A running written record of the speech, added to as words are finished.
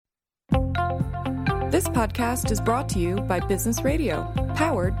This podcast is brought to you by Business Radio,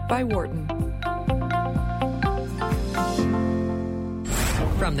 powered by Wharton.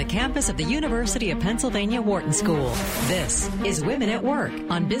 From the campus of the University of Pennsylvania Wharton School, this is Women at Work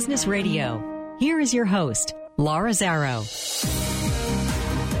on Business Radio. Here is your host, Laura Zarrow.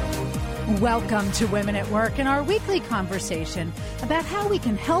 Welcome to Women at Work and our weekly conversation about how we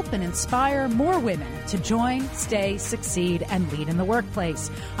can help and inspire more women to join, stay, succeed, and lead in the workplace.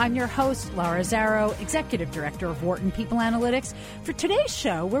 I'm your host, Laura Zarrow, Executive Director of Wharton People Analytics, for today's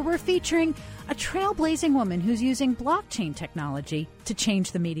show where we're featuring a trailblazing woman who's using blockchain technology to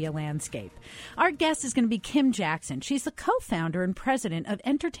change the media landscape. Our guest is going to be Kim Jackson. She's the co-founder and president of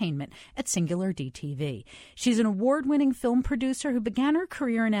entertainment at Singular DTV. She's an award-winning film producer who began her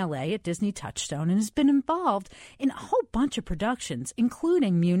career in L.A. at Disney Touchstone and has been involved in a whole bunch of productions,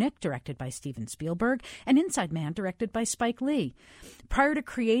 including Munich, directed by Steven Spielberg, and Inside Man, directed by Spike Lee. Prior to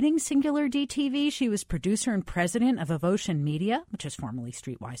creating Singular DTV, she was producer and president of Evotion Media, which is formerly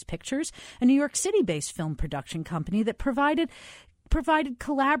Streetwise Pictures, a New York City-based film production company that provided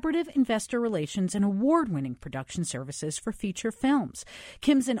collaborative investor relations and award-winning production services for feature films.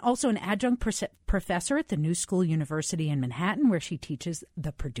 Kim's also an adjunct professor at the New School University in Manhattan, where she teaches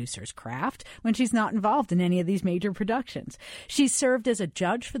the producer's craft when she's not involved in any of these major productions. She's served as a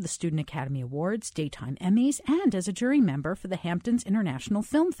judge for the Student Academy Awards, Daytime Emmys, and as a jury member for the Hamptons International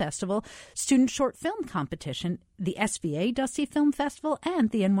Film Festival, Student Short Film Competition, the SVA Dusty Film Festival, and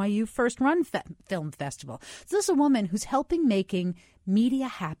the NYU First Run Film Festival. So this is a woman who's helping making media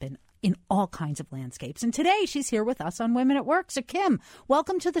happen in all kinds of landscapes. And today she's here with us on Women at Work. So Kim,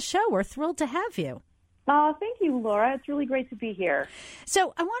 welcome to the show. We're thrilled to have you. Thank you, Laura. It's really great to be here.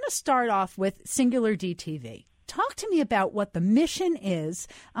 So I want to start off with Singular DTV. Talk to me about what the mission is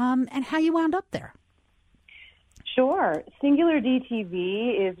and how you wound up there. Sure. Singular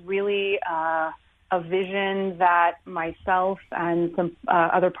DTV is really a vision that myself and some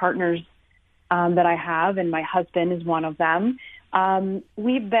other partners that I have, and my husband is one of them.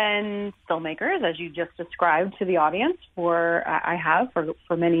 We've been filmmakers, as you just described to the audience, for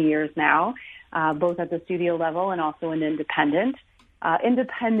many years now, both at the studio level and also in independent.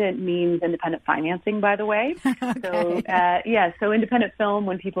 Independent means independent financing, by the way. Okay. So independent film,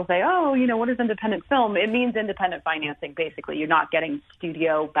 when people say, what is independent film? It means independent financing, basically. You're not getting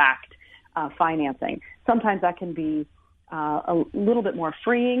studio-backed financing. Sometimes that can be a little bit more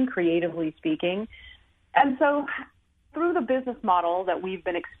freeing, creatively speaking. And so through the business model that we've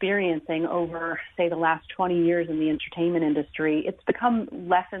been experiencing over, say, the last 20 years in the entertainment industry, it's become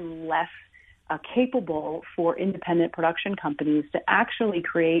less and less capable for independent production companies to actually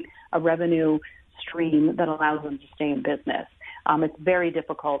create a revenue stream that allows them to stay in business. It's very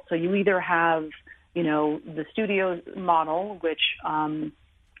difficult. So you either have, the studio model, which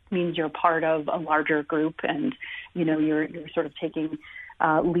means you're part of a larger group and, you're sort of taking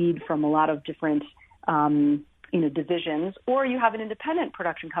lead from a lot of different divisions, or you have an independent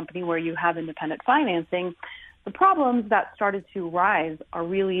production company where you have independent financing. The problems that started to rise are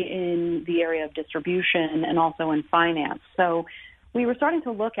really in the area of distribution and also in finance. So we were starting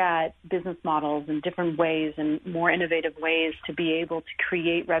to look at business models in different ways and more innovative ways to be able to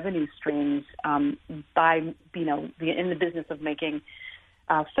create revenue streams in the business of making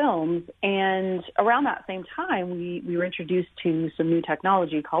films. And around that same time, we were introduced to some new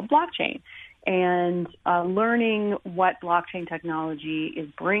technology called blockchain. And learning what blockchain technology is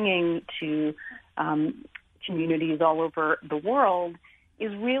bringing to communities all over the world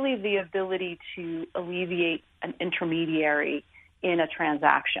is really the ability to alleviate an intermediary in a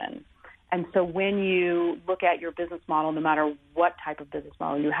transaction. And so when you look at your business model, no matter what type of business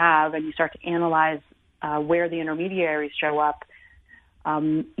model you have, and you start to analyze where the intermediaries show up,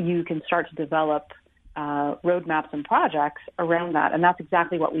 you can start to develop roadmaps and projects around that. And that's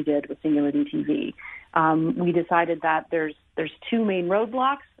exactly what we did with Singular DTV. We decided that there's two main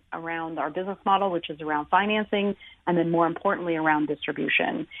roadblocks around our business model, which is around financing, and then more importantly around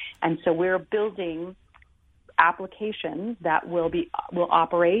distribution. And so we're building applications that will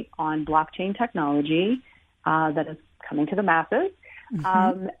operate on blockchain technology that is coming to the masses.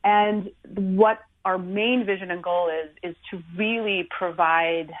 Mm-hmm. And what our main vision and goal is to really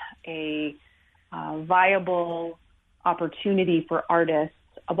provide a viable opportunity for artists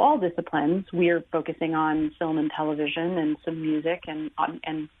of all disciplines. We are focusing on film and television and some music and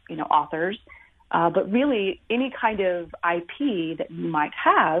authors, but really any kind of IP that you might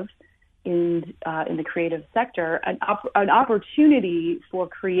have in the creative sector, an opportunity for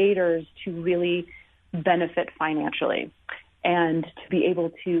creators to really benefit financially and to be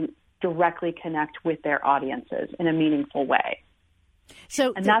able to directly connect with their audiences in a meaningful way.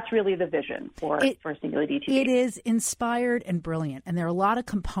 And that's really the vision for Singular DTV. It is inspired and brilliant, and there are a lot of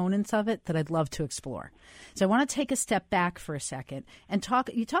components of it that I'd love to explore. So I want to take a step back for a second and talk.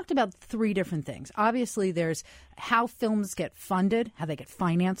 You talked about three different things. Obviously, there's how films get funded, how they get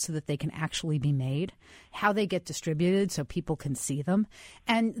financed so that they can actually be made, how they get distributed so people can see them,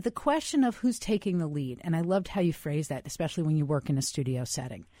 and the question of who's taking the lead. And I loved how you phrased that, especially when you work in a studio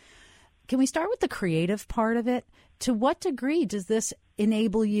setting. Can we start with the creative part of it? To what degree does this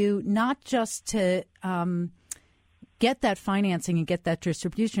enable you not just to get that financing and get that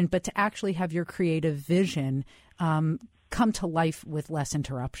distribution, but to actually have your creative vision come to life with less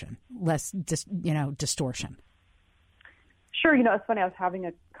interruption, less distortion? Sure. It's funny. I was having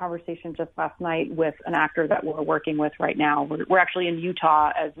a conversation just last night with an actor that we're working with right now. We're actually in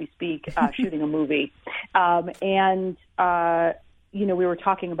Utah as we speak, shooting a movie. We were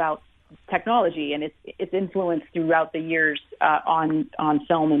talking about technology and its influence throughout the years on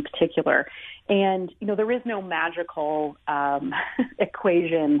film in particular. And, there is no magical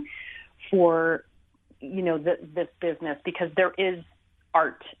equation for, this business, because there is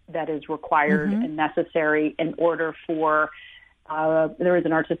art that is required and necessary in order for there is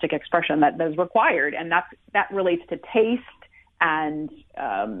an artistic expression that is required. And that relates to taste and,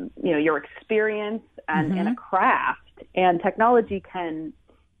 your experience and a craft. And technology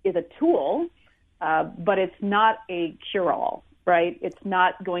is a tool, but it's not a cure-all, right? It's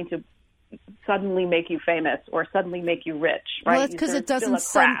not going to suddenly make you famous or suddenly make you rich, right? Well, it's because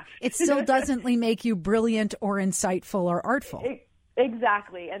it still doesn't make you brilliant or insightful or artful.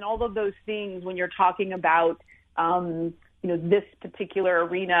 Exactly. And all of those things, when you're talking about, this particular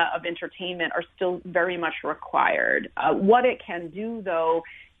arena of entertainment, are still very much required. What it can do, though,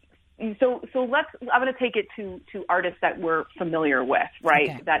 So I'm going to take it to artists that we're familiar with, right?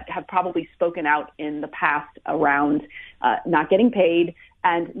 Okay. That have probably spoken out in the past around not getting paid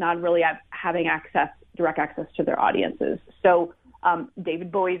and not really having direct access to their audiences. So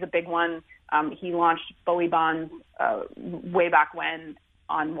David Bowie's a big one. He launched Bowie Bonds way back when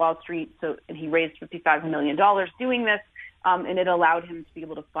on Wall Street. And he raised $55 million doing this. And it allowed him to be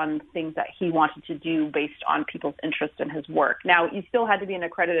able to fund things that he wanted to do based on people's interest in his work. Now, you still had to be an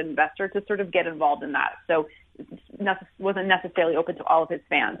accredited investor to sort of get involved in that. So it wasn't necessarily open to all of his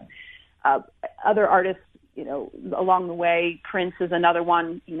fans. Other artists, along the way, Prince is another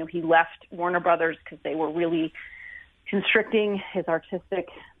one. He left Warner Brothers because they were really constricting his artistic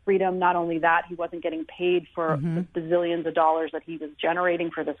freedom. Not only that, he wasn't getting paid for the bazillions of dollars that he was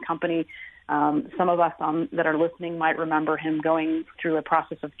generating for this company. Some of us that are listening might remember him going through a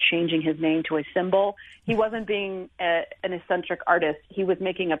process of changing his name to a symbol. He wasn't being an eccentric artist. He was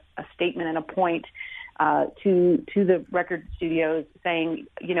making a statement and a point to the record studios saying,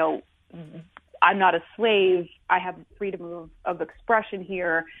 I'm not a slave. I have freedom of expression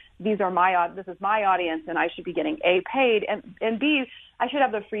here. This is my audience, and I should be getting A, paid, and B, I should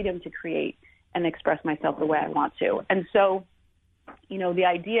have the freedom to create and express myself the way I want to. And so, the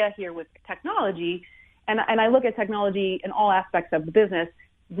idea here with technology, and I look at technology in all aspects of the business.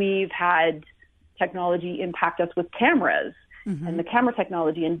 We've had technology impact us with cameras and the camera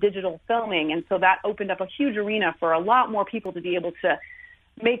technology and digital filming. And so that opened up a huge arena for a lot more people to be able to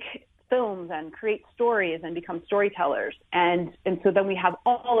make films and create stories and become storytellers. And so then we have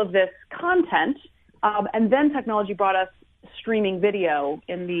all of this content. And then technology brought us streaming video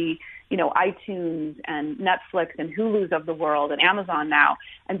in the, iTunes and Netflix and Hulu's of the world and Amazon now.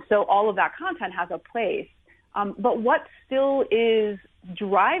 And so all of that content has a place. But what still is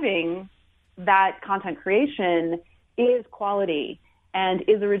driving that content creation is quality and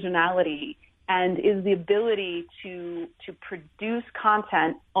is originality and is the ability to produce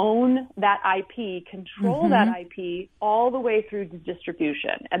content, own that IP, control that IP all the way through to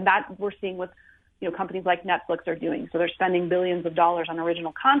distribution. And that we're seeing with companies like Netflix are doing. So they're spending billions of dollars on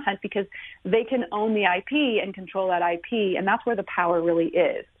original content because they can own the IP and control that IP, and that's where the power really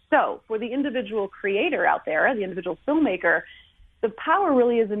is. So for the individual creator out there, the individual filmmaker, the power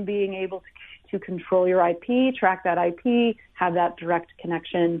really is in being able to control your IP, track that IP, have that direct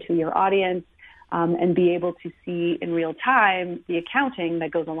connection to your audience, and be able to see in real time the accounting that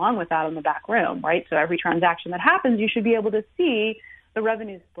goes along with that in the back room, right? So every transaction that happens, you should be able to see the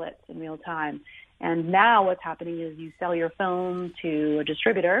revenue splits in real time. And now what's happening is you sell your film to a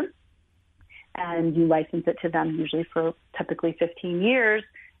distributor and you license it to them usually for typically 15 years.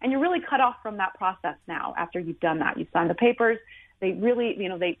 And you're really cut off from that process now after you've done that. You sign the papers. They really,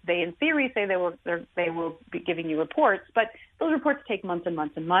 they in theory say they will be giving you reports, but those reports take months and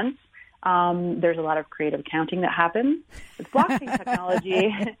months and months. There's a lot of creative accounting that happens with blockchain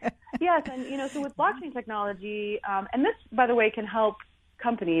technology. Yes, and so with blockchain technology, and this, by the way, can help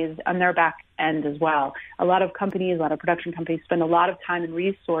companies on their back end as well. A lot of companies, a lot of production companies spend a lot of time and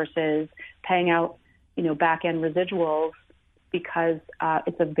resources paying out, back end residuals because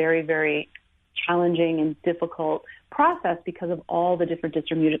it's a very, very challenging and difficult process because of all the different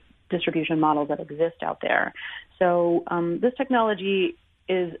distribution models that exist out there. So this technology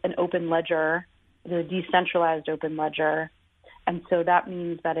is an open ledger, it's a decentralized open ledger, and so that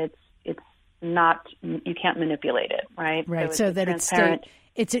means that it's not, you can't manipulate it, right? Right. So that it's transparent.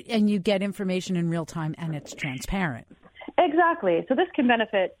 And you get information in real time, and it's transparent. Exactly. So this can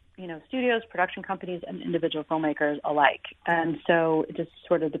benefit, studios, production companies, and individual filmmakers alike. And so it just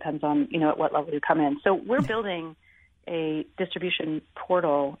sort of depends on, at what level you come in. So we're building a distribution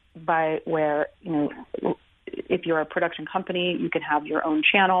portal by where, if you're a production company, you can have your own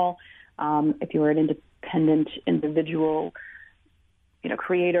channel. If you're an independent individual,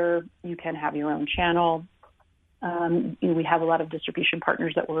 creator, you can have your own channel. We have a lot of distribution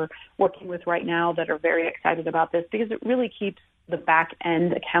partners that we're working with right now that are very excited about this because it really keeps the back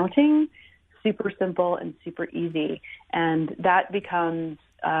end accounting super simple and super easy. And that becomes,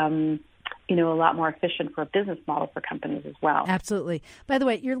 a lot more efficient for a business model for companies as well. Absolutely. By the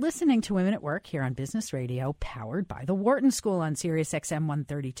way, you're listening to Women at Work here on Business Radio, powered by the Wharton School on Sirius XM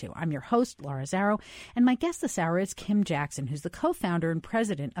 132. I'm your host, Laura Zarrow, and my guest this hour is Kim Jackson, who's the co-founder and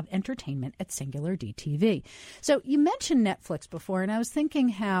president of entertainment at Singular DTV. So you mentioned Netflix before, and I was thinking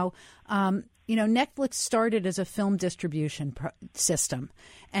how Netflix started as a film distribution system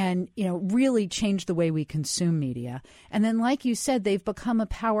and, really changed the way we consume media. And then, like you said, they've become a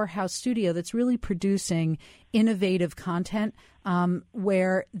powerhouse studio that's really producing innovative content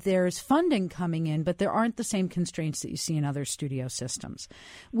where there's funding coming in, but there aren't the same constraints that you see in other studio systems.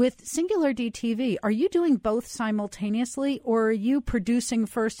 With Singular DTV, are you doing both simultaneously, or are you producing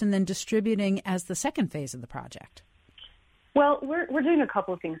first and then distributing as the second phase of the project? Well, we're doing a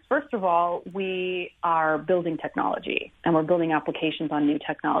couple of things. First of all, we are building technology, and we're building applications on new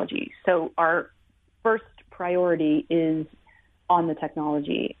technology. So our first priority is on the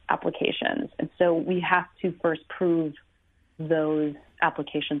technology applications. And so we have to first prove those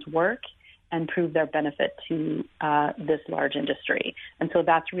applications work and prove their benefit to this large industry. And so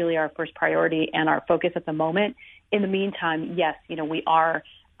that's really our first priority and our focus at the moment. In the meantime, yes, we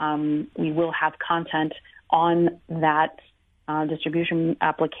will have content on that distribution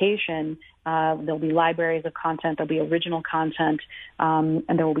application. There'll be libraries of content, there'll be original content, and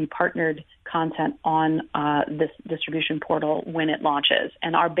there will be partnered content on this distribution portal when it launches.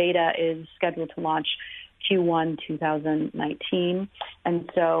 And our beta is scheduled to launch Q1 2019.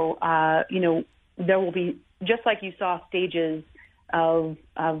 And so, there will be, just like you saw stages of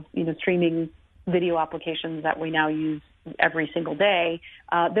streaming video applications that we now use every single day,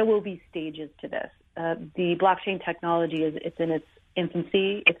 there will be stages to this. The blockchain technology it's in its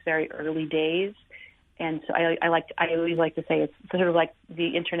infancy. It's very early days. And so I always like to say it's sort of like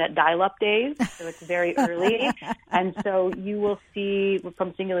the internet dial-up days. So it's very early. And so you will see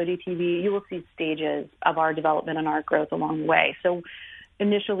from Singular DTV, you will see stages of our development and our growth along the way. So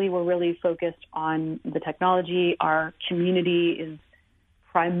initially, we're really focused on the technology. Our community is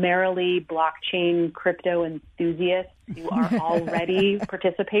primarily blockchain crypto enthusiasts who are already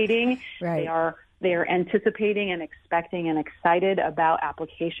participating. Right. They are anticipating and expecting and excited about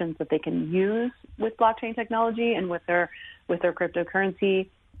applications that they can use with blockchain technology and with their cryptocurrency.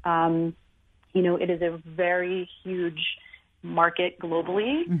 It is a very huge market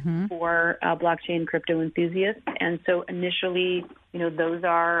globally for blockchain crypto enthusiasts, and so initially, those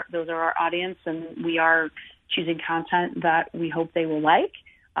are our audience, and we are choosing content that we hope they will like.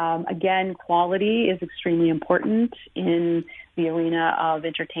 Again, quality is extremely important in the arena of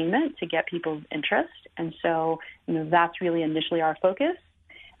entertainment to get people's interest. And so, that's really initially our focus.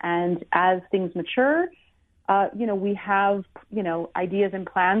 And as things mature, we have, ideas and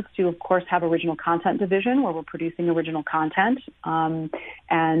plans to, of course, have original content division where we're producing original content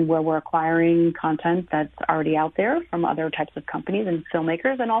and where we're acquiring content that's already out there from other types of companies and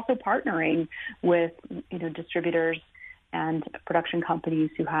filmmakers, and also partnering with, distributors and production companies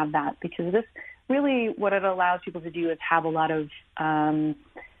who have that, because this really, what it allows people to do is have a lot of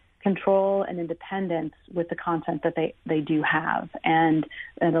control and independence with the content that they do have. And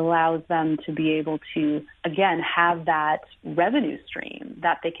it allows them to be able to, again, have that revenue stream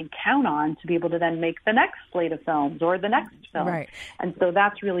that they can count on to be able to then make the next slate of films or the next film. Right. And so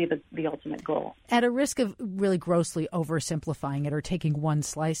that's really the ultimate goal. At a risk of really grossly oversimplifying it or taking one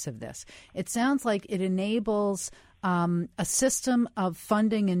slice of this, it sounds like it enables a system of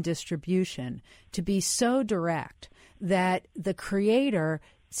funding and distribution to be so direct that the creator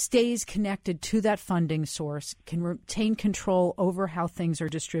stays connected to that funding source, can retain control over how things are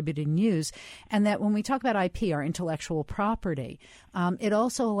distributed and used, and that when we talk about IP, our intellectual property, it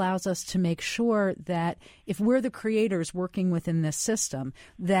also allows us to make sure that if we're the creators working within this system,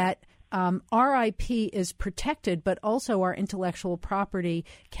 that our IP is protected, but also our intellectual property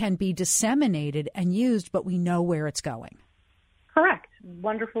can be disseminated and used, but we know where it's going. Correct.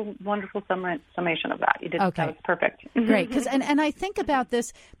 Wonderful summation of that. You did. Okay. That was perfect. Great. Because and I think about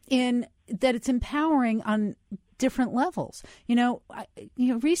this in that it's empowering on different levels.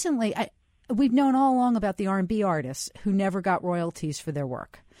 Recently we've known all along about the R&B artists who never got royalties for their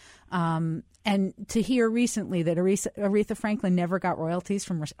work. And to hear recently that Aretha Franklin never got royalties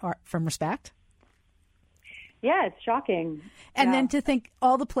from Respect. Yeah, it's shocking. And then to think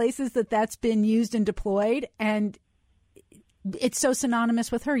all the places that's been used and deployed, and it's so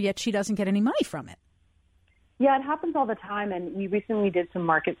synonymous with her, yet she doesn't get any money from it. Yeah, it happens all the time. And we recently did some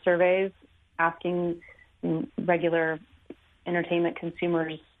market surveys asking regular entertainment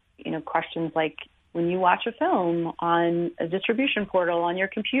consumers, questions like, when you watch a film on a distribution portal on your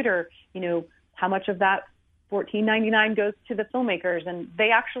computer, how much of that $14.99 goes to the filmmakers? And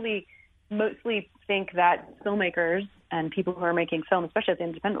they actually mostly think that filmmakers and people who are making film, especially at the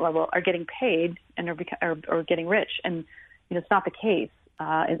independent level, are getting paid and are getting rich. And it's not the case,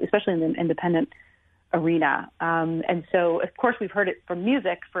 especially in the independent arena. And so, of course, we've heard it from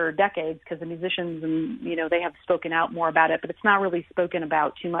music for decades because the musicians and, they have spoken out more about it, but it's not really spoken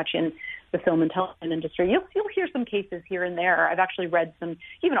about too much in the film and television industry. You'll hear some cases here and there. I've actually read some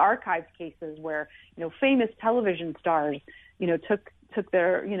even archived cases where, famous television stars, took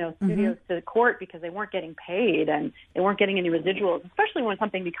their, studios to court because they weren't getting paid and they weren't getting any residuals, especially when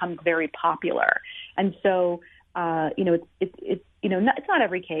something becomes very popular. And so, it's not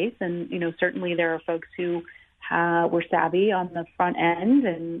every case, and certainly there are folks who were savvy on the front end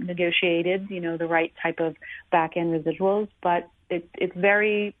and negotiated, the right type of back end residuals. But it's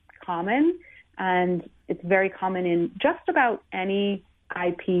very common, and it's very common in just about any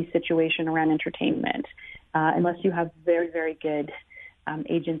IP situation around entertainment, unless you have very, very good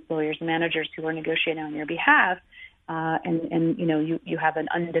agents, lawyers, and managers who are negotiating on your behalf, and you have an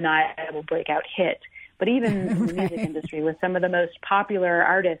undeniable breakout hit. But even in the music industry, with some of the most popular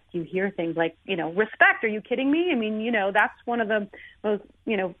artists, you hear things like, Respect, are you kidding me? I mean, that's one of the most,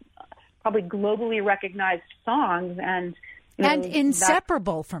 probably globally recognized songs. And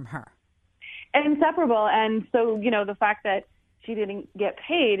inseparable from her. Inseparable. And so, the fact that she didn't get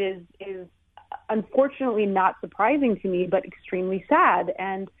paid is unfortunately not surprising to me, but extremely sad.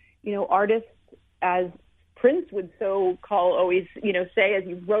 And, artists, as Prince would always, say, as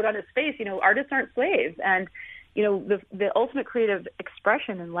he wrote on his face, artists aren't slaves. And, the ultimate creative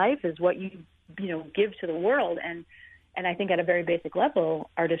expression in life is what you give to the world. And I think at a very basic level,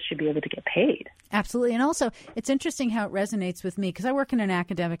 artists should be able to get paid. Absolutely. And also, it's interesting how it resonates with me because I work in an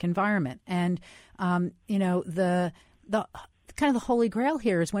academic environment. And, the kind of the holy grail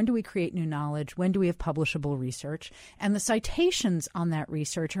here is when do we create new knowledge? When do we have publishable research? And the citations on that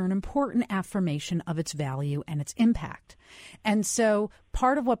research are an important affirmation of its value and its impact. And so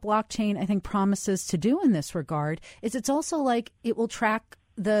part of what blockchain, I think, promises to do in this regard is it's also like it will track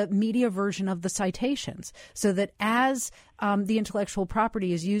the media version of the citations so that as the intellectual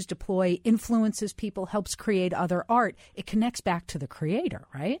property is used, deploy, influences people, helps create other art, it connects back to the creator,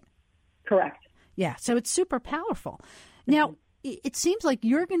 right? Correct. Yeah, so it's super powerful. Now, it seems like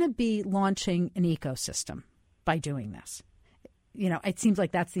you're going to be launching an ecosystem by doing this. It seems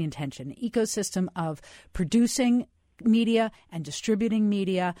like that's the intention, an ecosystem of producing media and distributing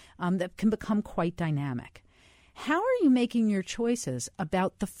media that can become quite dynamic. How are you making your choices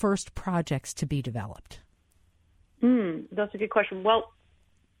about the first projects to be developed? That's a good question. Well,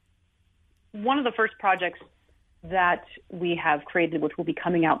 one of the first projects that we have created, which will be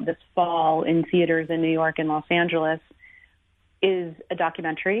coming out this fall in theaters in New York and Los Angeles, is a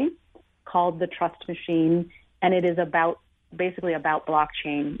documentary called The Trust Machine, and it is basically about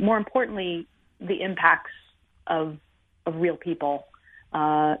blockchain. More importantly, the impacts of real people,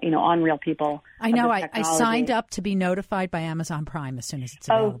 on real people. I know. I signed up to be notified by Amazon Prime as soon as it's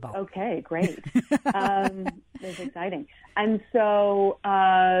available. Oh, okay, great. That's exciting. And so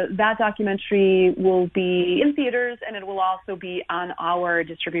that documentary will be in theaters, and it will also be on our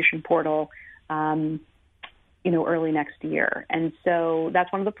distribution portal early next year. And so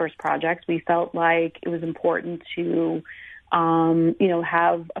that's one of the first projects. We felt like it was important to,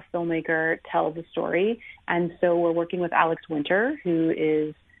 have a filmmaker tell the story. And so we're working with Alex Winter, who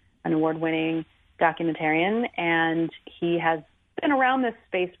is an award-winning documentarian, and he has been around this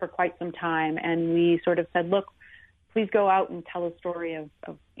space for quite some time. And we sort of said, look, please go out and tell a story of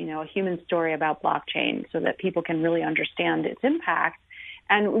a human story about blockchain so that people can really understand its impact.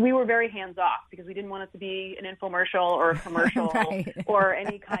 And we were very hands off because we didn't want it to be an infomercial or a commercial right. or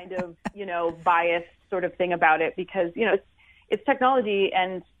any kind of, biased sort of thing about it, because, it's technology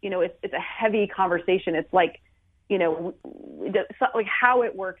and, it's a heavy conversation. It's like, like how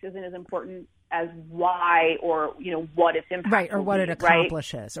it works isn't as important as why or, what its impact right, or what be, it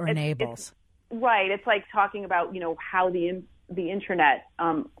accomplishes or enables. Right. It's like talking about, how the internet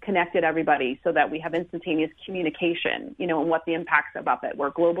connected everybody so that we have instantaneous communication, and what the impacts about that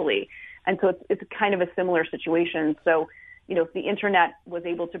were globally. And so it's kind of a similar situation. So, if the internet was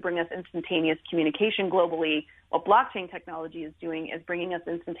able to bring us instantaneous communication globally, what blockchain technology is doing is bringing us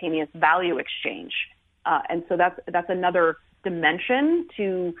instantaneous value exchange. And so that's another dimension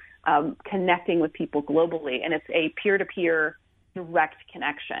to connecting with people globally. And it's a peer-to-peer direct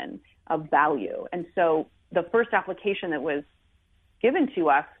connection of value. And so the first application that was given to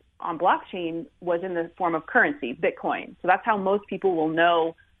us on blockchain was in the form of currency, Bitcoin. So that's how most people will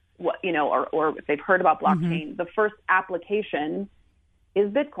know what, or if they've heard about blockchain, the first application is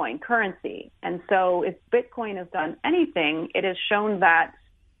Bitcoin currency. And so if Bitcoin has done anything, it has shown that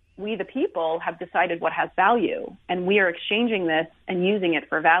we, the people, have decided what has value, and we are exchanging this and using it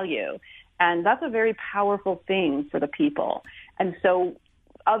for value. And that's a very powerful thing for the people. And so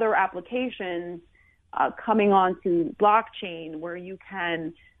other applications coming onto blockchain where you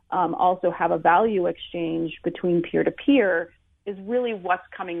can also have a value exchange between peer-to-peer is really what's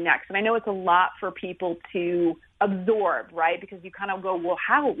coming next. And I know it's a lot for people to absorb, right? Because you kind of go, well,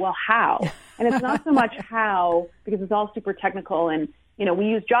 how? Well, how? And it's not so much how, because it's all super technical. And, we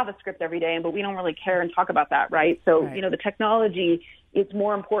use JavaScript every day, but we don't really care and talk about that, right? So, right. The technology, it's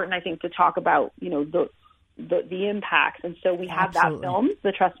more important, I think, to talk about, the impacts. And so we have that film,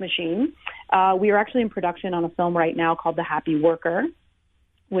 The Trust Machine. We are actually in production on a film right now called The Happy Worker,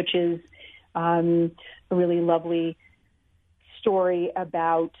 which is a really lovely story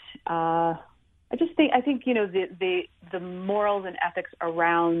about, I think, the morals and ethics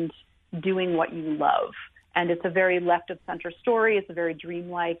around doing what you love. And it's a very left of center story. It's a very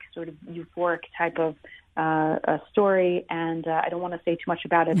dreamlike, sort of euphoric type of a story. And I don't want to say too much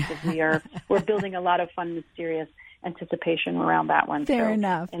about it because we're building a lot of fun, mysterious anticipation around that one. Fair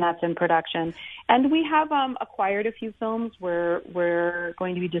enough. And that's in production. And we have acquired a few films. We're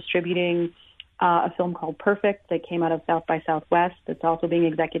going to be distributing a film called Perfect that came out of South by Southwest. It's also being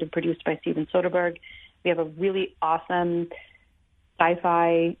executive produced by Steven Soderbergh. We have a really awesome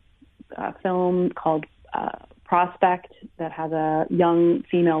sci-fi film called Prospect that has a young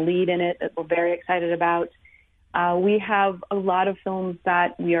female lead in it that we're very excited about. We have a lot of films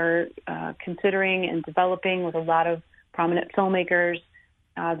that we are considering and developing with a lot of prominent filmmakers.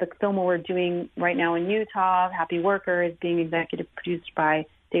 The film we're doing right now in Utah, Happy Worker, is being executive produced by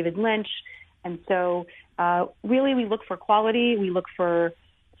David Lynch. And so really we look for quality. We look for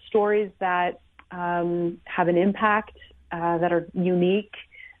stories that have an impact, that are unique,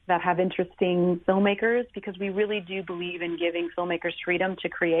 that have interesting filmmakers, because we really do believe in giving filmmakers freedom to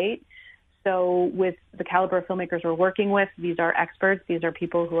create. So with the caliber of filmmakers we're working with, these are experts. These are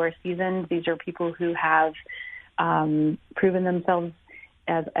people who are seasoned. These are people who have proven themselves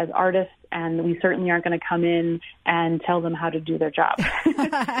as artists, and we certainly aren't going to come in and tell them how to do their job.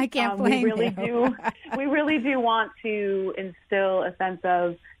 I can't blame you. We really do want to instill a sense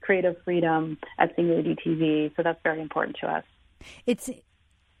of creative freedom at Singularity TV, so that's very important to us.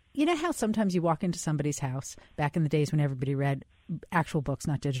 You know how sometimes you walk into somebody's house back in the days when everybody read actual books,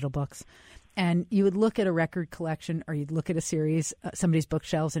 not digital books, and you would look at a record collection or you'd look at a series, somebody's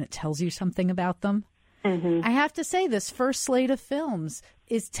bookshelves, and it tells you something about them? Mm-hmm. I have to say, this first slate of films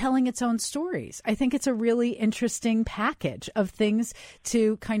is telling its own stories. I think it's a really interesting package of things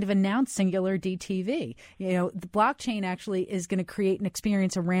to kind of announce Singular DTV. The blockchain actually is going to create an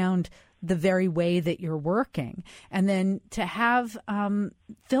experience around the very way that you're working. And then to have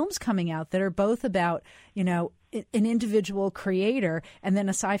films coming out that are both about, an individual creator and then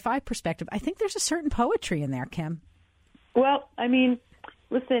a sci-fi perspective. I think there's a certain poetry in there, Kim. Well, I mean,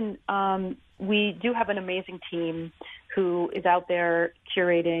 listen, we do have an amazing team who is out there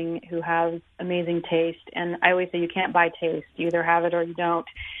curating, who has amazing taste. And I always say you can't buy taste. You either have it or you don't.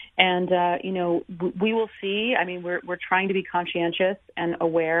 And, we will see. I mean, we're trying to be conscientious and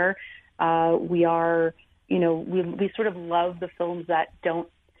aware. We are, we sort of love the films that don't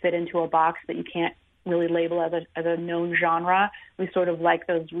fit into a box that you can't really label as a known genre. We sort of like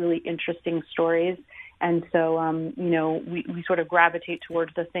those really interesting stories. And so, we sort of gravitate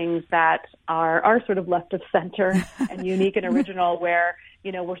towards the things that are sort of left of center and unique and original, where,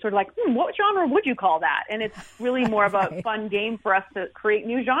 we're sort of like, what genre would you call that? And it's really more of a fun game for us to create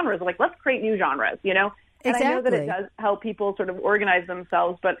new genres. Like, let's create new genres, And Exactly. I know that it does help people sort of organize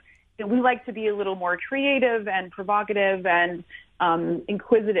themselves, but we like to be a little more creative and provocative and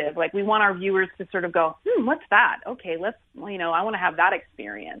inquisitive. Like, we want our viewers to sort of go, what's that? Okay, let's, I want to have that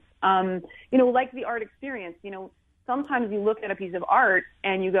experience. Like the art experience, sometimes you look at a piece of art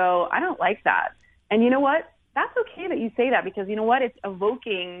and you go, I don't like that. And you know what? That's okay that you say that, because you know what? It's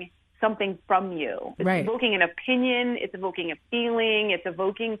evoking something from you. It's evoking an opinion. It's evoking a feeling. It's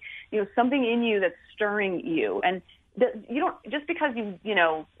evoking, something in you that's stirring you. And you don't, just because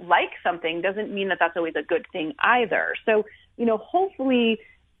you like something doesn't mean that that's always a good thing either. So, hopefully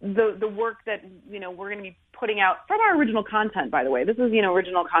the work that, we're going to be putting out from our original content, by the way, this is,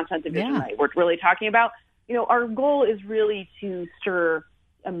 original content division that we're really talking about. Our goal is really to stir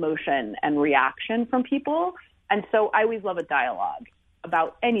emotion and reaction from people. And so I always love a dialogue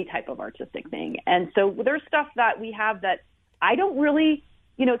about any type of artistic thing. And so there's stuff that we have that I don't really,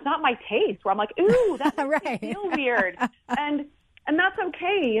 it's not my taste, where I'm like, ooh, that makes me feel weird. And that's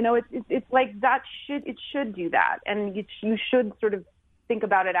okay. It's like it should do that. And you should sort of think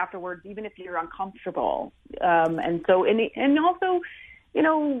about it afterwards, even if you're uncomfortable. And also,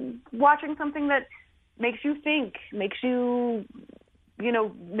 watching something that makes you think, makes you,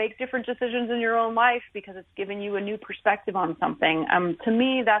 make different decisions in your own life because it's giving you a new perspective on something. To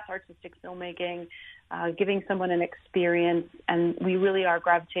me, that's artistic filmmaking, giving someone an experience. And we really are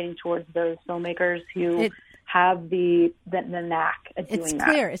gravitating towards those filmmakers who have the knack at doing that. It's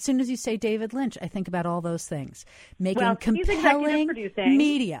clear. As soon as you say David Lynch, I think about all those things. Making compelling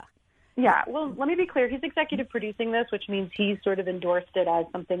media. Yeah, well, let me be clear. He's executive producing this, which means he's sort of endorsed it as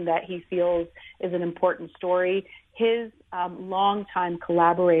something that he feels is an important story. His longtime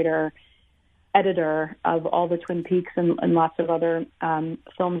collaborator, editor of all the Twin Peaks and lots of other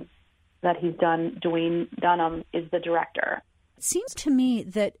films that he's done, Dwayne Dunham, is the director. It seems to me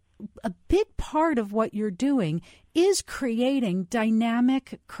that a big part of what you're doing is creating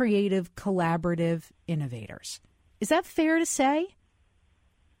dynamic, creative, collaborative innovators. Is that fair to say?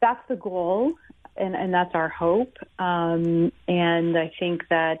 That's the goal, and that's our hope. And I think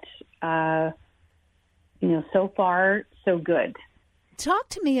that, so far, so good. Talk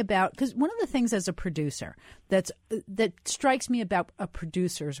to me about, because one of the things as a producer that strikes me about a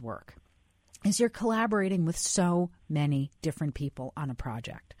producer's work is you're collaborating with so many different people on a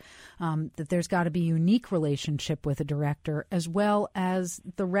project, that there's got to be a unique relationship with a director as well as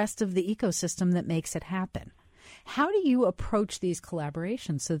the rest of the ecosystem that makes it happen. How do you approach these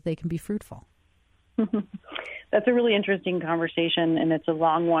collaborations so that they can be fruitful? That's a really interesting conversation, and it's a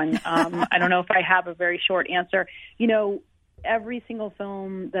long one. I don't know if I have a very short answer. Every single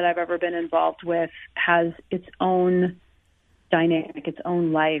film that I've ever been involved with has its own dynamic, its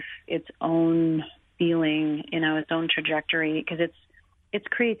own life, its own feeling, its own trajectory, because it's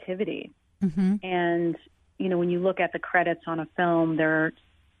creativity. Mm-hmm. And, when you look at the credits on a film, there are,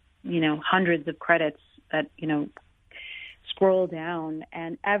 hundreds of credits that, scroll down,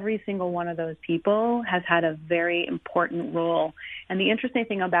 and every single one of those people has had a very important role. And the interesting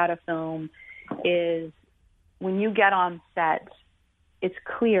thing about a film is when you get on set, it's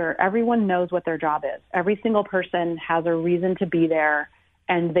clear everyone knows what their job is. Every single person has a reason to be there,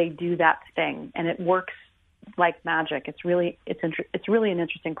 and they do that thing, and it works like magic. It's really an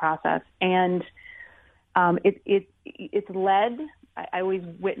interesting process, and it's led. I always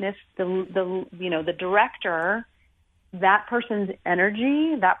witness the director, that person's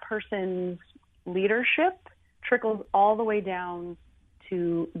energy, that person's leadership trickles all the way down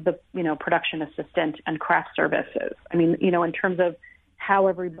to the production assistant and craft services. I mean, in terms of how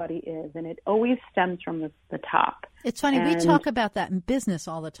everybody is, and it always stems from the top. It's funny, we talk about that in business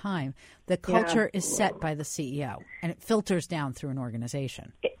all the time. The culture is set by the CEO, and it filters down through an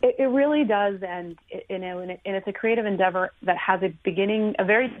organization. It really does, and it's a creative endeavor that has a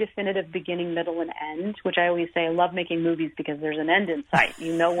very definitive beginning, middle, and end, which I always say I love making movies because there's an end in sight.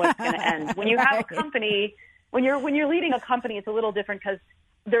 You know what's going to end. When you have a company, when you're leading a company, it's a little different because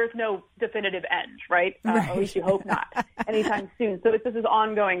there's no definitive end, right? At least you hope not anytime soon. So this is an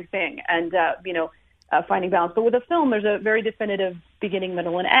ongoing thing, and finding balance. But with a film, there's a very definitive beginning,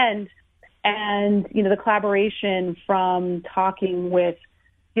 middle, and end. And the collaboration from talking with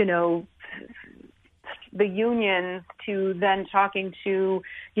the unions to then talking to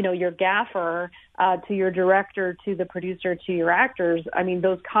your gaffer, to your director, to the producer, to your actors. I mean,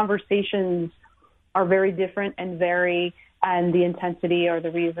 those conversations are very different and vary. And the intensity or the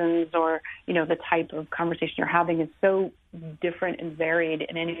reasons or, the type of conversation you're having is so different and varied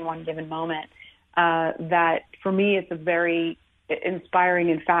in any one given moment that for me it's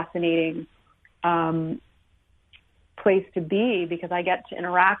inspiring and fascinating place to be, because I get to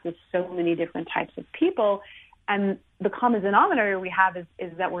interact with so many different types of people. And the common denominator we have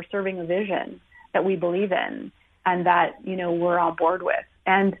is that we're serving a vision that we believe in and that, we're on board with.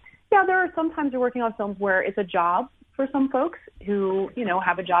 And yeah, there are sometimes you're working on films where it's a job for some folks who,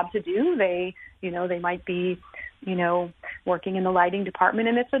 have a job to do. They might be, working in the lighting department,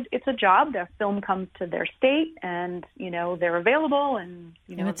 and it's a job. Their film comes to their state, and they're available, and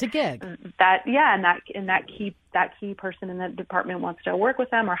and it's a gig. And that key person in that department wants to work with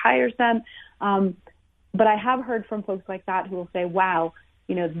them or hires them. But I have heard from folks like that who will say, "Wow,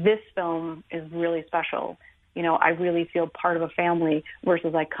 this film is really special. I really feel part of a family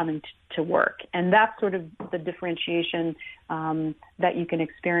versus like coming to work." And that's sort of the differentiation that you can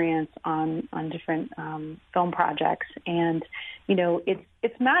experience on different film projects. And,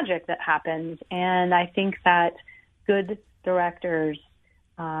 it's magic that happens. And I think that good directors,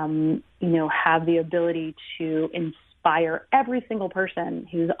 have the ability to inspire every single person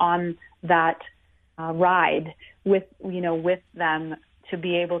who's on that ride with them, to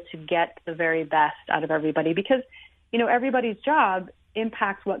be able to get the very best out of everybody, because, everybody's job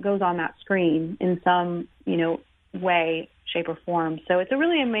impacts what goes on that screen in some, way, shape, or form. So it's a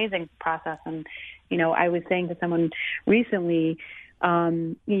really amazing process. And, I was saying to someone recently,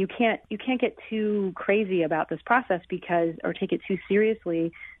 you can't get too crazy about this process or take it too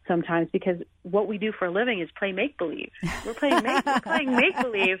seriously sometimes, because what we do for a living is play make-believe. We're playing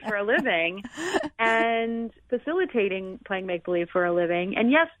make-believe for a living and facilitating playing make-believe for a living.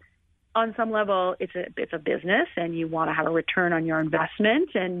 And yes, on some level, it's a business, and you want to have a return on your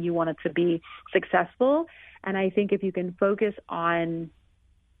investment, and you want it to be successful. And I think if you can focus on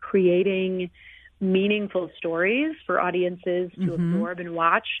creating meaningful stories for audiences to absorb and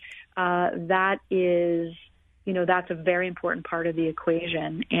watch, that is, that's a very important part of the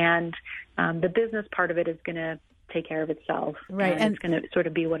equation. And the business part of it is going to take care of itself. Right. And it's going to sort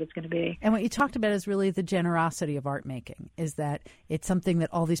of be what it's going to be. And what you talked about is really the generosity of art making, is that it's something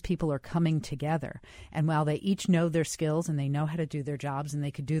that all these people are coming together. And while they each know their skills and they know how to do their jobs and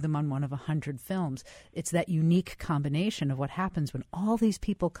they could do them on one of 100 films, it's that unique combination of what happens when all these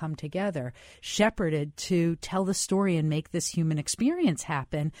people come together, shepherded to tell the story and make this human experience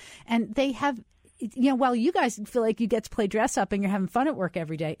happen. And they have, while you guys feel like you get to play dress up and you're having fun at work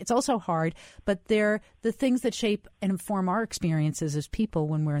every day, it's also hard, but they're the things that shape and inform our experiences as people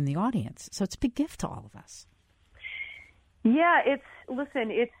when we're in the audience. So it's a big gift to all of us. Yeah, it's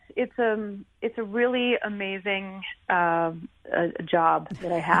a really amazing job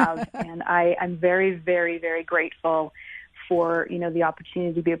that I have, and I'm very, very, very grateful for the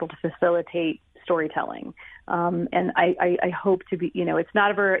opportunity to be able to facilitate storytelling. And I hope to be, it's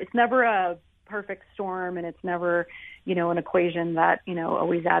never a perfect storm, and it's never, an equation that,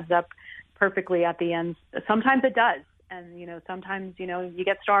 always adds up perfectly at the end. Sometimes it does. And, sometimes, you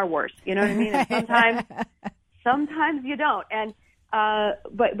get Star Wars, you know what I mean? And sometimes you don't. And,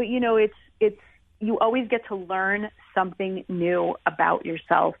 but it's, you always get to learn something new about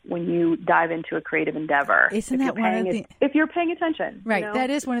yourself when you dive into a creative endeavor. Isn't that one of the... If you're paying attention. Right.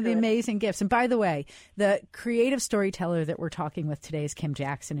 That is one of the amazing gifts. And by the way, the creative storyteller that we're talking with today is Kim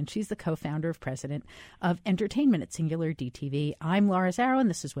Jackson, and she's the co-founder and president of Entertainment at Singular DTV. I'm Laura Zarrow, and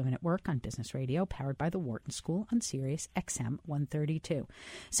this is Women at Work on Business Radio, powered by the Wharton School on Sirius XM 132.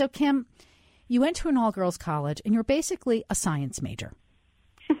 So, Kim, you went to an all-girls college, and you're basically a science major.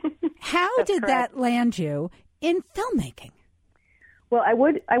 How did that land you in filmmaking? Well, I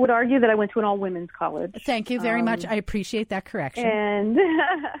would argue that I went to an all-women's college. Thank you very much. I appreciate that correction. And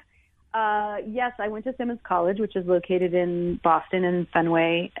yes, I went to Simmons College, which is located in Boston in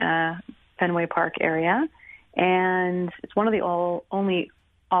Fenway Park area, and it's one of the only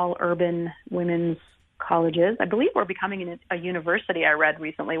all-urban women's colleges. I believe we're becoming a university, I read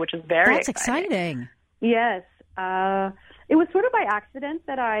recently, which is very exciting. Yes. It was sort of by accident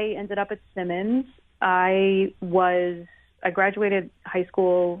that I ended up at Simmons. I graduated high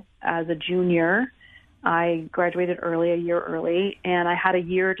school as a junior. I graduated a year early, and I had a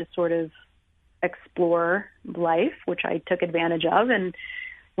year to sort of explore life, which I took advantage of, and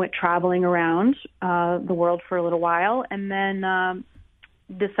went traveling around the world for a little while, and then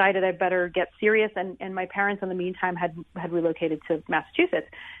decided I better get serious. And my parents, in the meantime, had relocated to Massachusetts,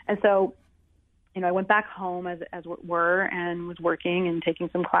 and so I went back home as it were, and was working and taking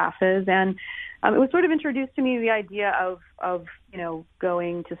some classes. And it was sort of introduced to me the idea of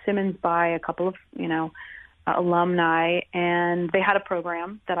going to Simmons by a couple of, alumni. And they had a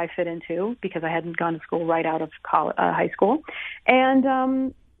program that I fit into because I hadn't gone to school right out of high school.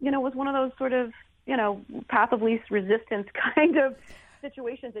 And, it was one of those sort of path of least resistance kind of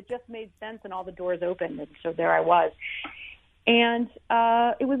situations. It just made sense, and all the doors opened, and so there I was. And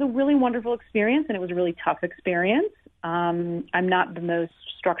it was a really wonderful experience, and it was a really tough experience. I'm not the most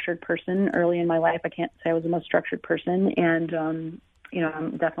structured person early in my life. I can't say I was the most structured person, and I'm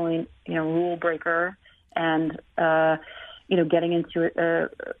definitely rule breaker, and getting into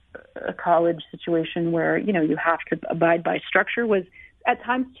a college situation where you have to abide by structure was at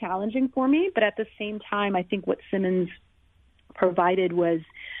times challenging for me. But at the same time, I think what Simmons provided was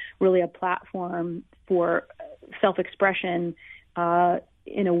really a platform for self-expression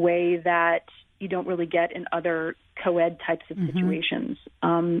in a way that you don't really get in other co-ed types of situations.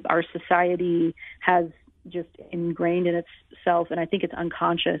 Our society has just ingrained in itself, and I think it's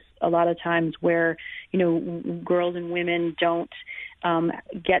unconscious a lot of times, where girls and women don't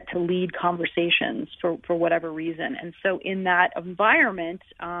get to lead conversations for whatever reason. And so in that environment,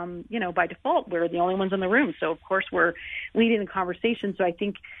 by default, we're the only ones in the room. So of course we're leading the conversation. So I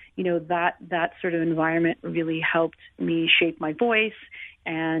think, that sort of environment really helped me shape my voice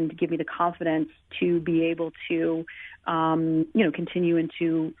and give me the confidence to be able to, continue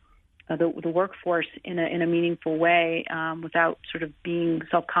into the workforce in a meaningful way, without sort of being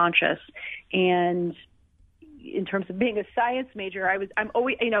self-conscious. And in terms of being a science major, I'm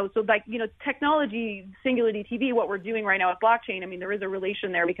always, technology, Singularity TV, what we're doing right now with blockchain, I mean, there is a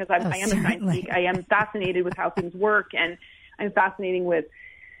relation there, because I am a science geek. I am fascinated with how things work, and I'm fascinating with,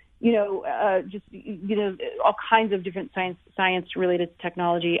 all kinds of different science related to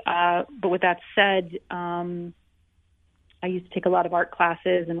technology. But with that said, I used to take a lot of art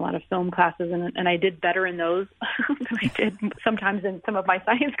classes and a lot of film classes, and I did better in those than I did sometimes in some of my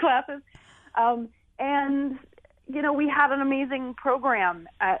science classes. And we had an amazing program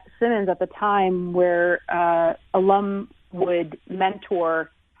at Simmons at the time where alum would mentor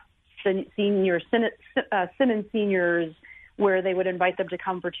Simmons seniors, where they would invite them to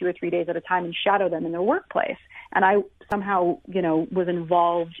come for 2 or 3 days at a time and shadow them in their workplace. And I somehow, was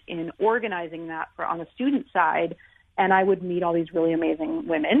involved in organizing that on the student side. And I would meet all these really amazing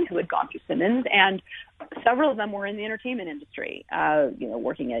women who had gone through Simmons, and several of them were in the entertainment industry,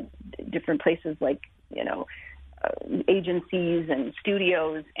 working at different places like, agencies and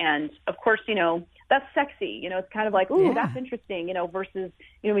studios. And of course, that's sexy. It's kind of like, ooh, that's interesting, versus,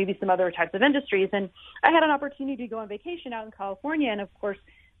 maybe some other types of industries. And I had an opportunity to go on vacation out in California. And of course,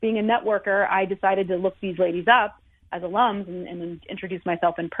 being a networker, I decided to look these ladies up as alums and introduce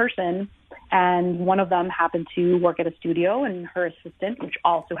myself in person. And one of them happened to work at a studio, and her assistant, which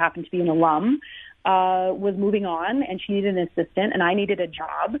also happened to be an alum, was moving on, and she needed an assistant, and I needed a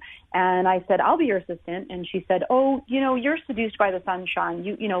job. And I said, I'll be your assistant. And she said, oh, you're seduced by the sunshine.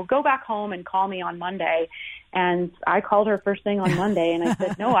 You go back home and call me on Monday. And I called her first thing on Monday, and I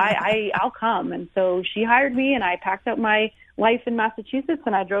said, no, I'll come. And so she hired me, and I packed up my life in Massachusetts,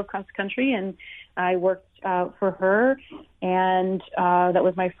 and I drove cross country, and I worked for her. And that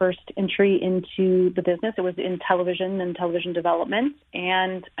was my first entry into the business. It was in television and television development.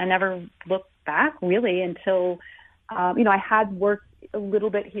 And I never looked back really until, I had worked a little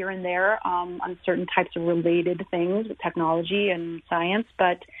bit here and there on certain types of related things with technology and science.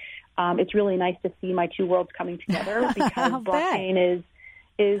 But it's really nice to see my two worlds coming together, because blockchain is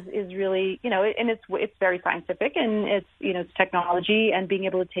really, and it's very scientific, and it's technology, and being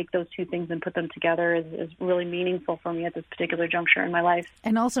able to take those two things and put them together is really meaningful for me at this particular juncture in my life.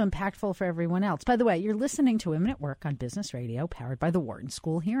 And also impactful for everyone else. By the way, you're listening to Women at Work on Business Radio, powered by the Wharton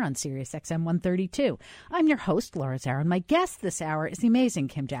School here on Sirius XM 132. I'm your host, Laura Zarrow, and my guest this hour is the amazing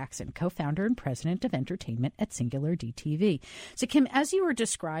Kim Jackson, co-founder and president of entertainment at Singularity TV. So, Kim, as you were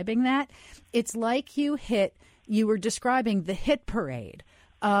describing that, it's like you were describing the hit parade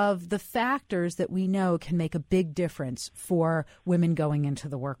of the factors that we know can make a big difference for women going into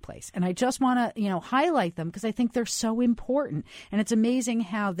the workplace. And I just want to, highlight them, because I think they're so important. And it's amazing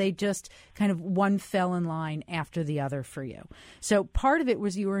how they just kind of one fell in line after the other for you. So part of it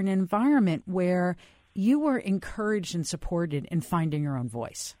was you were in an environment where you were encouraged and supported in finding your own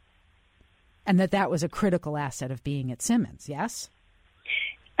voice. And that was a critical asset of being at Simmons, yes?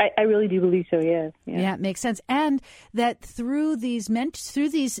 I really do believe so, yes. Yeah, it makes sense. And that through these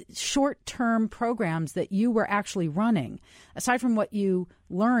short-term programs that you were actually running, aside from what you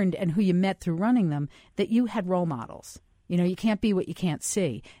learned and who you met through running them, that you had role models. You can't be what you can't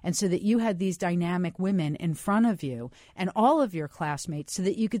see. And so that you had these dynamic women in front of you and all of your classmates, so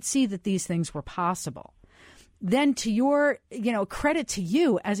that you could see that these things were possible. Then to your, credit to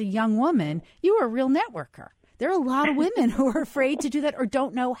you as a young woman, you were a real networker. there are a lot of women who are afraid to do that or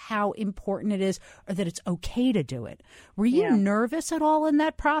don't know how important it is or that it's okay to do it. Were you nervous at all in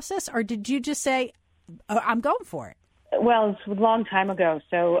that process, or did you just say, I'm going for it? Well, it's a long time ago.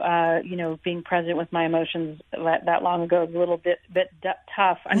 So, being present with my emotions that long ago is a little bit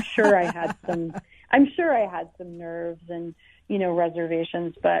tough. I'm sure I had some nerves and,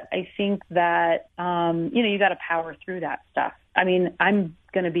 reservations, but I think that, you got to power through that stuff. I mean, I'm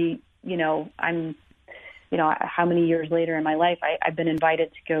going to be, how many years later in my life, I've been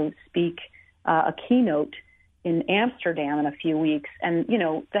invited to go speak a keynote in Amsterdam in a few weeks. And,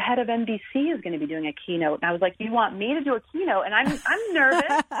 the head of NBC is going to be doing a keynote. And I was like, you want me to do a keynote? And I'm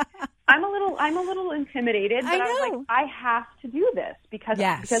nervous. I'm a little intimidated, but I was like, I have to do this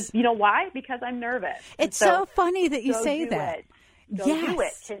because you know why? Because I'm nervous. It's so funny that you say that. Go do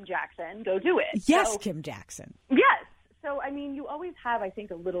it, Kim Jackson. Go do it. Yes, Kim Jackson. Yes. So, I mean, you always have, I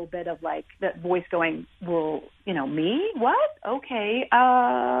think, a little bit of like that voice going, well, me? What? Okay.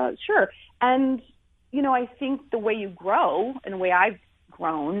 Sure. And, I think the way you grow and the way I've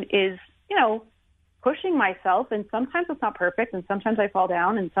grown is, pushing myself. And sometimes it's not perfect. And sometimes I fall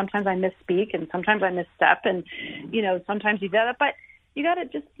down and sometimes I misspeak and sometimes I misstep and, sometimes you do that. But you got to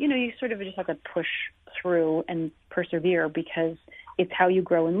just, you sort of just have to push through and persevere because it's how you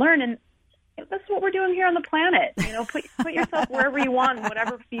grow and learn. And that's what we're doing here on the planet. Put yourself wherever you want, in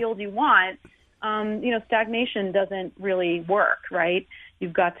whatever field you want. Stagnation doesn't really work, right?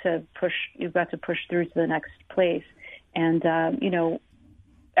 You've got to push through to the next place. And,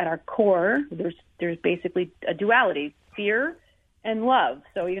 at our core, there's basically a duality, fear and love.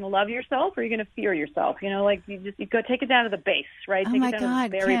 So you're going to love yourself or you're going to fear yourself? You go take it down to the base, right? Take it down to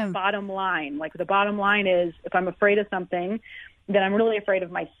the very Kim. Bottom line. Like the bottom line is if I'm afraid of something, then I'm really afraid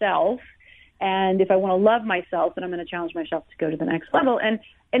of myself. And if I want to love myself, then I'm going to challenge myself to go to the next level. And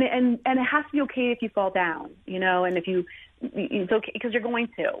it has to be okay if you fall down, and if it's okay because you're going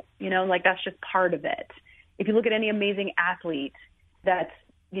to, like that's just part of it. If you look at any amazing athlete that's,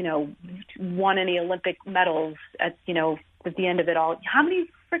 won any Olympic medals at the end of it all, how many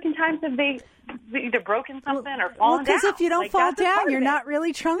freaking times have they either broken something or fallen down? Because if you don't fall down, you're not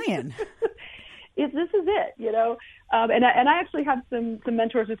really trying. This is it, and I actually have some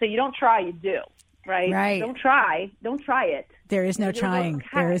mentors who say, you don't try, you do, right? Right. Don't try it. There is no trying.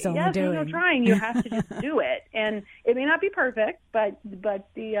 There is only doing. There's no trying. You have to just do it. And it may not be perfect, but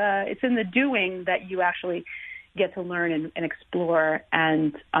it's in the doing that you actually get to learn and explore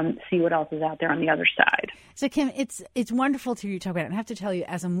and see what else is out there on the other side. So, Kim, it's wonderful to hear you talk about it. And I have to tell you,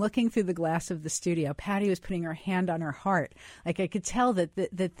 as I'm looking through the glass of the studio, Patty was putting her hand on her heart. Like I could tell that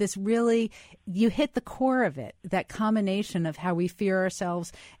this really, you hit the core of it, that combination of how we fear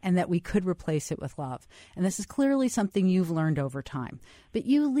ourselves and that we could replace it with love. And this is clearly something you've learned over time. But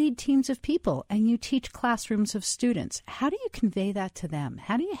you lead teams of people and you teach classrooms of students. How do you convey that to them?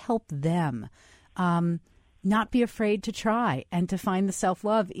 How do you help them not be afraid to try and to find the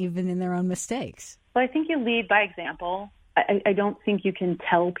self-love even in their own mistakes? Well, I think you lead by example. I don't think you can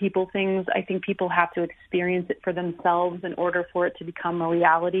tell people things. I think people have to experience it for themselves in order for it to become a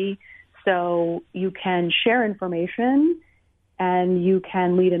reality. So you can share information and you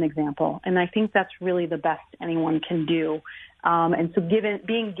can lead an example. And I think that's really the best anyone can do. And so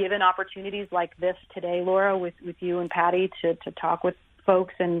being given opportunities like this today, Laura, with you and Patty to talk with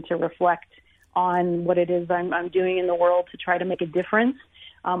folks and to reflect on what it is I'm doing in the world to try to make a difference.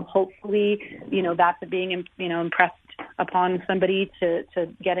 Hopefully, that's being, impressed upon somebody to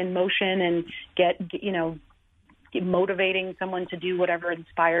get in motion and get motivating someone to do whatever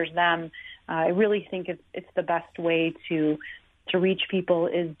inspires them. I really think it's the best way to reach people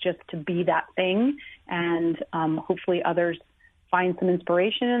is just to be that thing. And hopefully others find some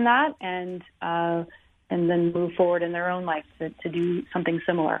inspiration in that and then move forward in their own life to do something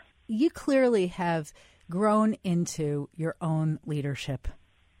similar. You clearly have grown into your own leadership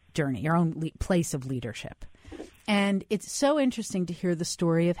journey, your own place of leadership. And it's so interesting to hear the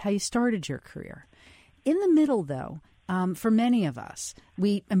story of how you started your career. In the middle, though, for many of us,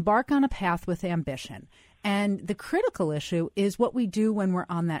 we embark on a path with ambition. And the critical issue is what we do when we're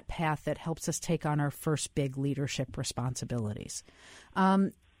on that path that helps us take on our first big leadership responsibilities.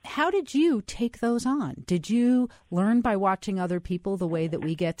 How did you take those on? Did you learn by watching other people the way that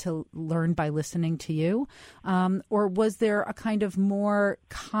we get to learn by listening to you? Or was there a kind of more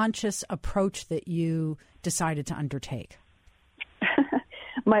conscious approach that you decided to undertake?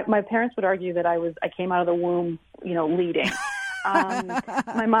 My parents would argue that I came out of the womb, leading.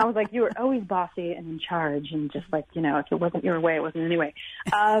 My mom was like, you were always bossy and in charge and just like, if it wasn't your way, it wasn't anyway.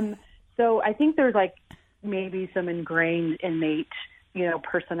 So I think there's like maybe some ingrained innate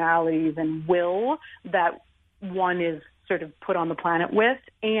personalities and will that one is sort of put on the planet with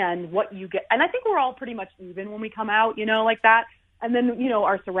and what you get. And I think we're all pretty much even when we come out, like that. And then,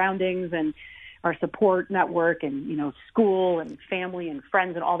 our surroundings and our support network and, school and family and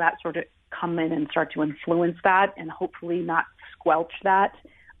friends and all that sort of come in and start to influence that and hopefully not squelch that.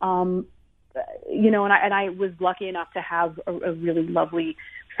 And I was lucky enough to have a really lovely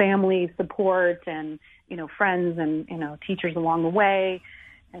family support and, friends and, teachers along the way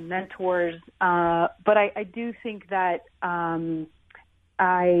and mentors. But I do think that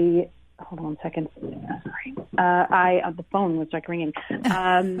hold on a second. Sorry. The phone was like ringing.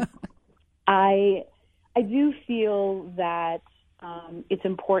 I do feel that it's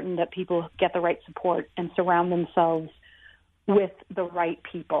important that people get the right support and surround themselves with the right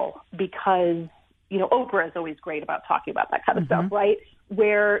people because, Oprah is always great about talking about that kind of stuff, right?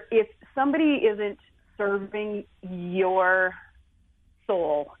 Where if somebody isn't serving your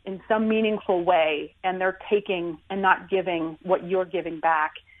soul in some meaningful way and they're taking and not giving what you're giving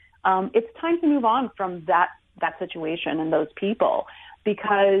back, it's time to move on from that situation and those people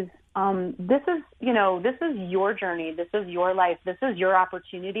because this is your journey. This is your life. This is your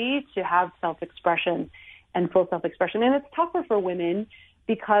opportunity to have self-expression and full self-expression. And it's tougher for women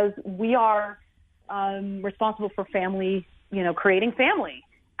because we are responsible for family, creating family.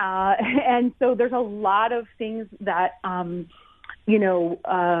 And so there's a lot of things that, are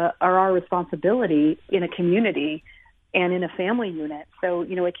our responsibility in a community and in a family unit. So,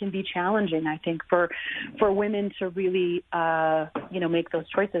 it can be challenging, I think, for women to really, make those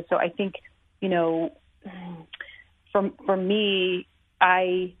choices. So I think, for me,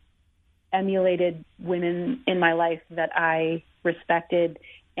 I emulated women in my life that I respected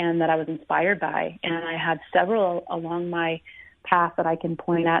and that I was inspired by. And I had several along my path that I can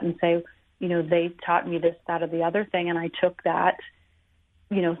point at and say, they taught me this, that, or the other thing. And I took that,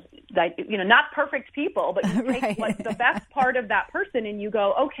 not perfect people, but you take right. the best part of that person and you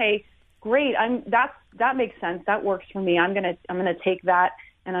go, okay, great. That makes sense. That works for me. I'm going to take that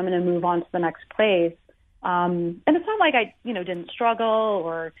and I'm going to move on to the next place. And it's not like I, didn't struggle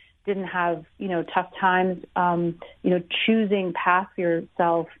or didn't have, tough times. Choosing path for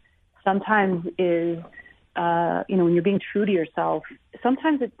yourself sometimes is, when you're being true to yourself,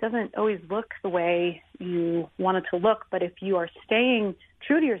 sometimes it doesn't always look the way you want it to look. But if you are staying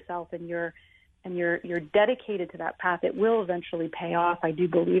true to yourself and you're dedicated to that path, it will eventually pay off. I do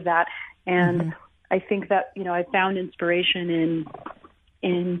believe that. And I think that, I found inspiration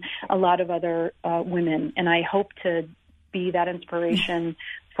in a lot of other women. And I hope to be that inspiration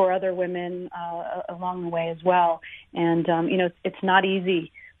for other women along the way as well. And, it's not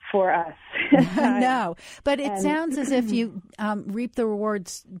easy for us. No, but it sounds as if you reap the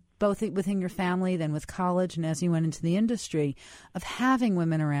rewards both within your family, then with college, and as you went into the industry, of having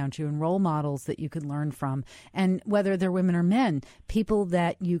women around you and role models that you could learn from, and whether they're women or men, people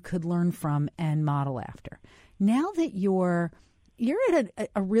that you could learn from and model after. Now that you're at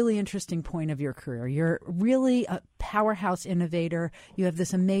a really interesting point of your career. You're really a powerhouse innovator. You have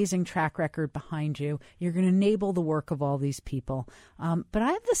this amazing track record behind you. You're going to enable the work of all these people. But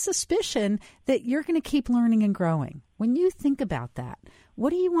I have the suspicion that you're going to keep learning and growing. When you think about that, what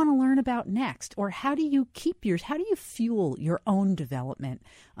do you want to learn about next? Or how do you fuel your own development,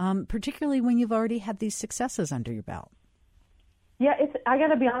 particularly when you've already had these successes under your belt? Yeah, I got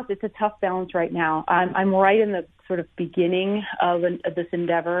to be honest, it's a tough balance right now. I'm right in the sort of beginning of this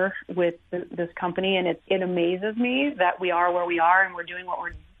endeavor with this company, and it amazes me that we are where we are and we're doing what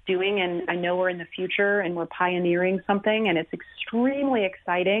we're doing, and I know we're in the future and we're pioneering something, and it's extremely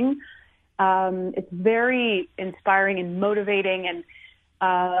exciting. It's very inspiring and motivating, and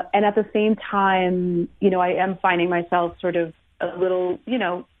at the same time, I am finding myself sort of a little,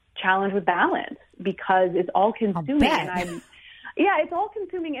 challenged with balance because it's all consuming, and it's all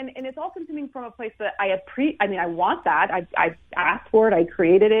consuming, and it's all consuming from a place that I want that. I asked for it. I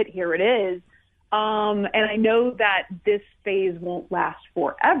created it. Here it is. And I know that this phase won't last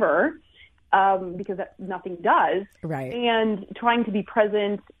forever because nothing does. Right. And trying to be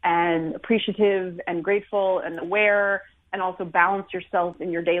present and appreciative and grateful and aware and also balance yourself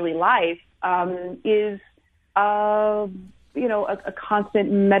in your daily life is a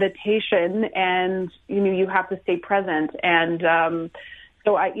constant meditation, and, you have to stay present. And,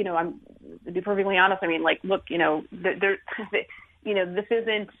 so I'm to be perfectly honest. I mean, look, this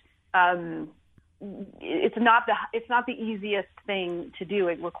isn't, it's not the easiest thing to do.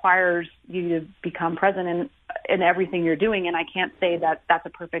 It requires you to become present. And in everything you're doing. And I can't say that that's a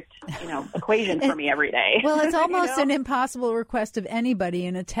perfect, equation for me every day. Well, it's almost an impossible request of anybody,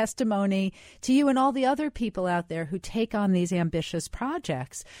 and a testimony to you and all the other people out there who take on these ambitious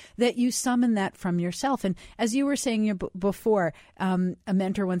projects, that you summon that from yourself. And as you were saying before, a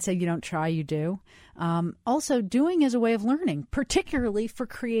mentor once said, you don't try, you do. Also, doing is a way of learning, particularly for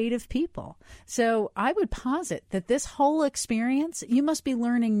creative people. So I would posit that this whole experience, you must be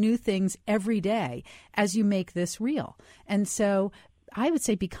learning new things every day as you make this real. And so I would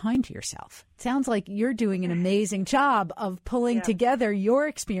say be kind to yourself. It sounds like you're doing an amazing job of pulling together your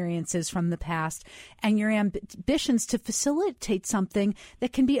experiences from the past and your ambitions to facilitate something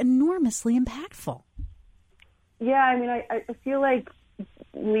that can be enormously impactful. Yeah, I mean, I feel like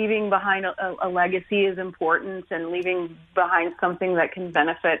leaving behind a legacy is important, and leaving behind something that can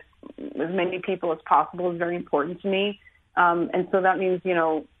benefit as many people as possible is very important to me. And so that means,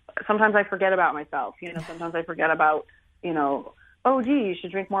 sometimes I forget about myself. Sometimes I forget about, oh, gee, you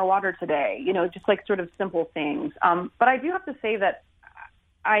should drink more water today. Just like sort of simple things. But I do have to say that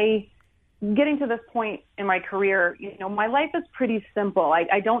getting to this point in my career, my life is pretty simple.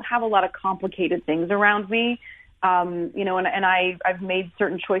 I don't have a lot of complicated things around me. And I've made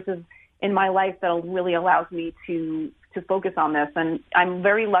certain choices in my life that really allows me to focus on this. And I'm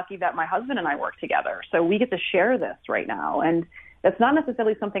very lucky that my husband and I work together. So we get to share this right now. And that's not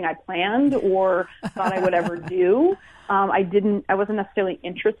necessarily something I planned or thought I would ever do. I wasn't necessarily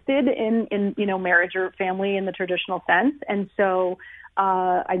interested in marriage or family in the traditional sense. And so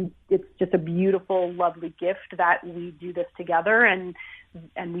it's just a beautiful, lovely gift that we do this together, and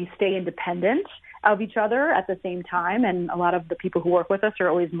we stay independent of each other at the same time. And a lot of the people who work with us are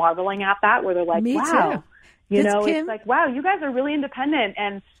always marveling at that, where they're like, Me wow, too. It's like, wow, you guys are really independent,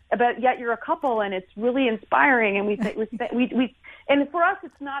 but yet you're a couple, and it's really inspiring. And and for us,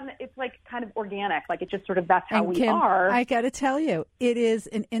 it's like kind of organic. Like it's just sort of, that's how we Kim, are. I got to tell you, it is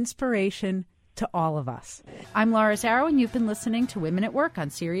an inspiration to all of us. I'm Laura Zarrow, and you've been listening to Women at Work on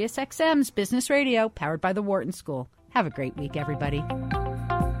Sirius XM's Business Radio, powered by the Wharton School. Have a great week, everybody.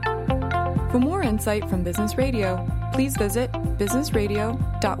 For more insight from Business Radio, please visit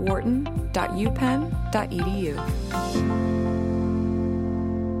businessradio.wharton.upenn.edu.